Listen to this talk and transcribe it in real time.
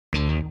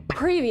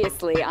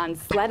Previously on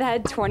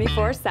Sledhead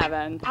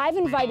 24/7. I've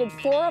invited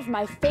 4 of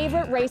my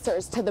favorite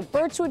racers to the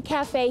Birchwood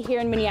Cafe here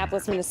in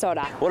Minneapolis,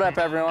 Minnesota. What up,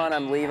 everyone?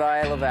 I'm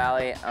Levi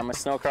Levallee. I'm a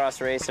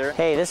snowcross racer.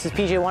 Hey, this is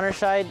Pj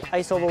Wanderscheid,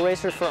 ice oval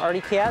racer for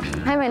Arctic Cat.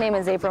 Hi, my name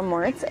is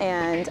Moritz,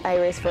 and I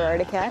race for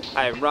Arctic Cat.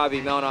 I'm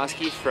Robbie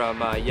Malinoski from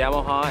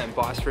Yamaha and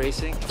Boss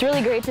Racing. It's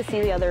really great to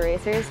see the other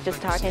racers.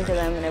 Just talking to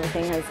them and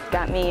everything has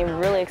got me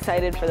really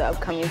excited for the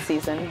upcoming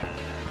season.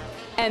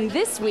 And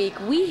this week,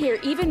 we hear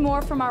even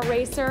more from our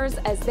racers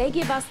as they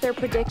give us their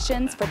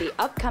predictions for the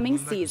upcoming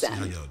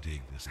season.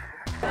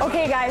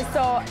 Okay guys,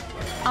 so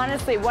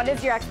honestly, what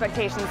is your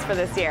expectations for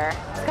this year?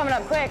 It's coming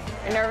up quick.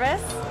 You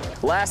nervous?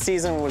 Last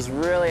season was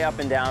really up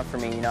and down for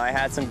me. You know, I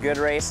had some good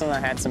racing,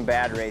 I had some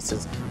bad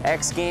races.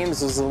 X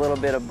Games was a little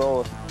bit of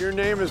both. Your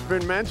name has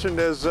been mentioned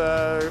as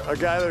a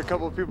guy that a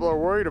couple of people are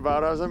worried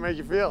about. How does that make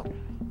you feel?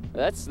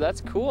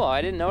 That's cool.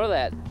 I didn't know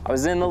that. I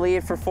was in the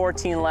lead for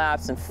 14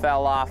 laps and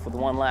fell off with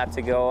 1 lap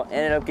to go.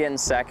 Ended up getting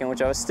second,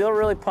 which I was still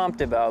really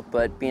pumped about,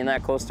 but being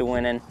that close to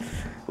winning,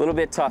 a little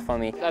bit tough on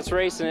me. That's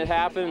racing. It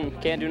happened.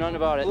 Can't do nothing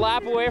about it.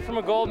 Lap away from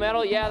a gold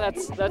medal. Yeah,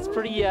 that's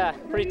pretty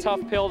tough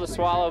pill to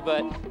swallow,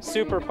 but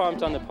super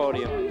pumped on the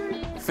podium.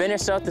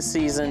 Finished out the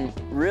season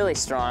really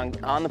strong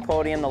on the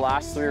podium the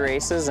last 3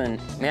 races, and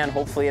man,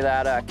 hopefully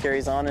that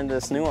carries on into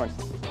this new one.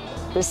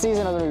 This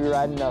season I'm going to be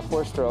riding a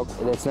 4-stroke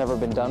that's never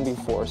been done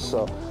before,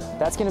 so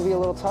that's going to be a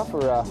little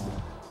tougher.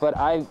 But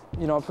I'm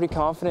pretty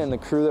confident in the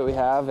crew that we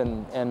have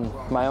and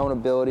my own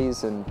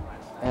abilities, and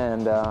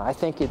I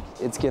think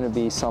it's going to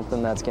be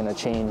something that's going to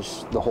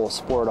change the whole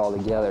sport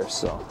altogether.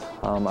 So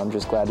I'm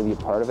just glad to be a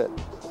part of it.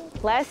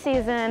 Last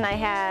season I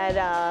had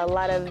a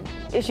lot of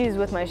issues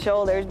with my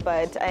shoulders,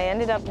 but I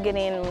ended up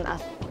getting a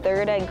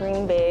 3rd at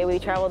Green Bay. We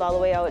traveled all the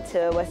way out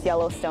to West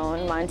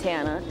Yellowstone,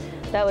 Montana.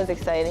 That was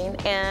exciting,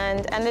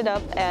 and ended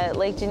up at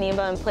Lake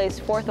Geneva and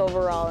placed 4th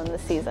overall in the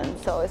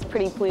season, so I was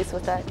pretty pleased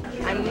with that.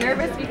 I'm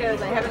nervous because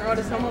I haven't rode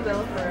a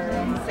snowmobile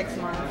for 6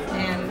 months,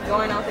 and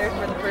going out there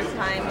for the first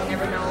time, you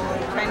never know,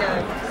 trying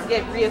to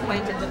get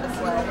reacquainted with the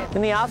sled.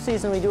 In the off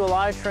season, we do a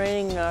lot of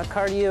training,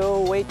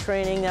 cardio, weight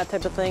training, that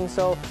type of thing,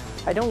 so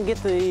I don't get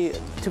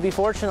to be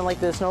fortunate like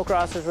the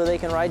snowcrossers where they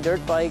can ride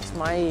dirt bikes.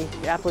 My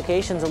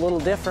application's a little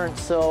different,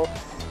 so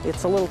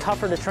it's a little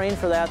tougher to train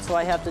for that, so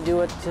I have to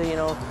do it to,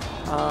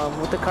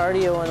 with the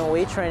cardio and the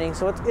weight training.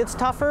 So it's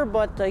tougher,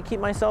 but I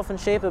keep myself in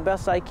shape the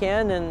best I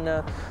can, and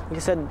like I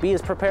said, be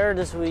as prepared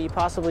as we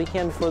possibly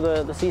can before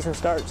the season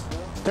starts.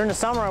 During the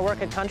summer, I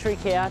work at Country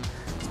Cat.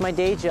 It's my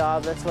day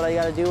job. That's what I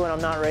got to do when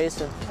I'm not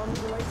racing.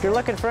 If you're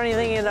looking for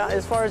anything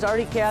as far as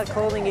Arctic Cat,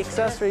 clothing,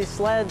 accessories,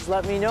 sleds,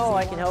 let me know.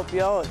 I can help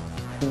you out.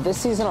 This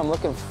season I'm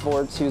looking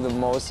forward to the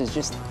most is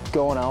just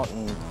going out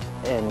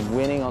and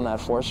winning on that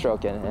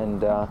 4-stroke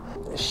and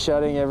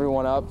shutting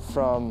everyone up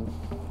from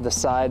the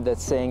side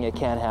that's saying it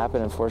can't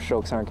happen and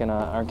 4-strokes aren't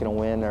gonna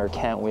win or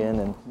can't win.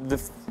 And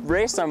the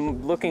race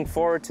I'm looking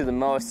forward to the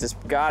most has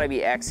got to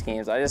be X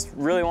Games. I just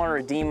really want to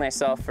redeem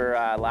myself for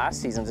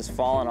last season, just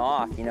falling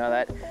off. You know,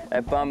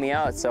 that bummed me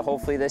out. So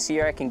hopefully this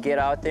year I can get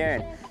out there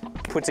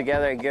and put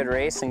together a good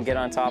race and get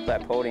on top of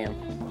that podium.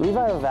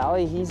 Levi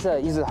Levallee, he's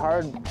a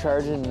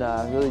hard-charging,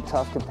 really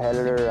tough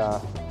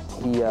competitor.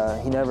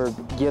 He never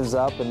gives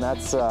up, and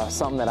that's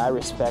something that I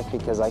respect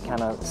because I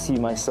kind of see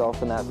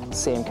myself in that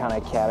same kind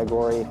of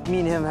category. Me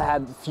and him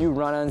had a few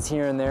run-ons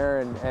here and there,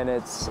 and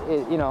it's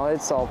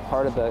all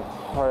part of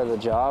the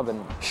job.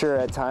 And sure,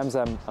 at times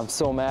I'm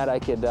so mad I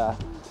could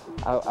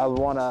I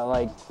want to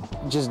like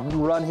just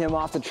run him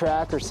off the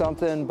track or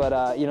something, but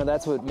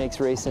that's what makes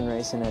racing,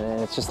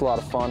 and it's just a lot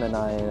of fun, and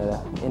I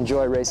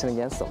enjoy racing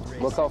against him.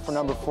 Look out for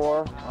number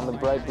 4 on the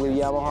bright blue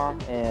Yamaha,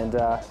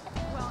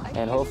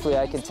 and hopefully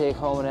I can take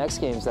home an X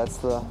Games. That's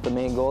the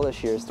main goal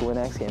this year, is to win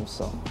X Games.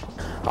 So.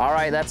 All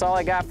right, that's all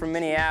I got from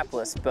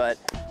Minneapolis, but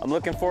I'm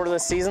looking forward to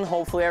this season.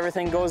 Hopefully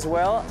everything goes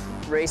well.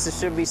 Races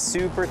should be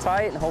super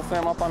tight, and hopefully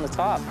I'm up on the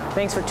top.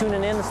 Thanks for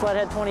tuning in to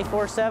Sledhead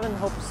 24/7.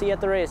 Hope to see you at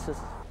the races.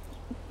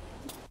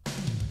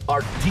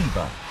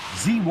 Artiva,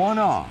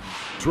 Z1R,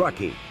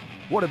 Truckee.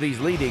 What do these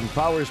leading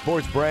power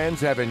sports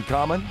brands have in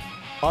common?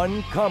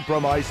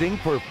 Uncompromising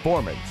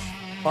performance,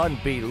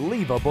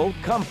 unbelievable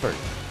comfort,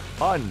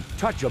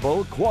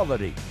 untouchable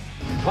quality.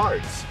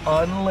 Parts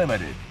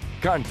Unlimited.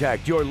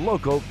 Contact your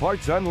local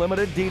Parts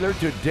Unlimited dealer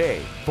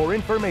today for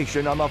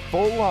information on the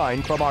full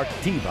line from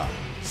Artiva,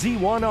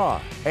 Z1R,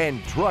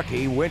 and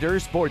Truckee winter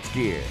sports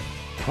gear.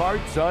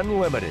 Parts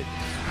Unlimited.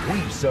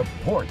 We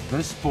support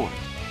the sport.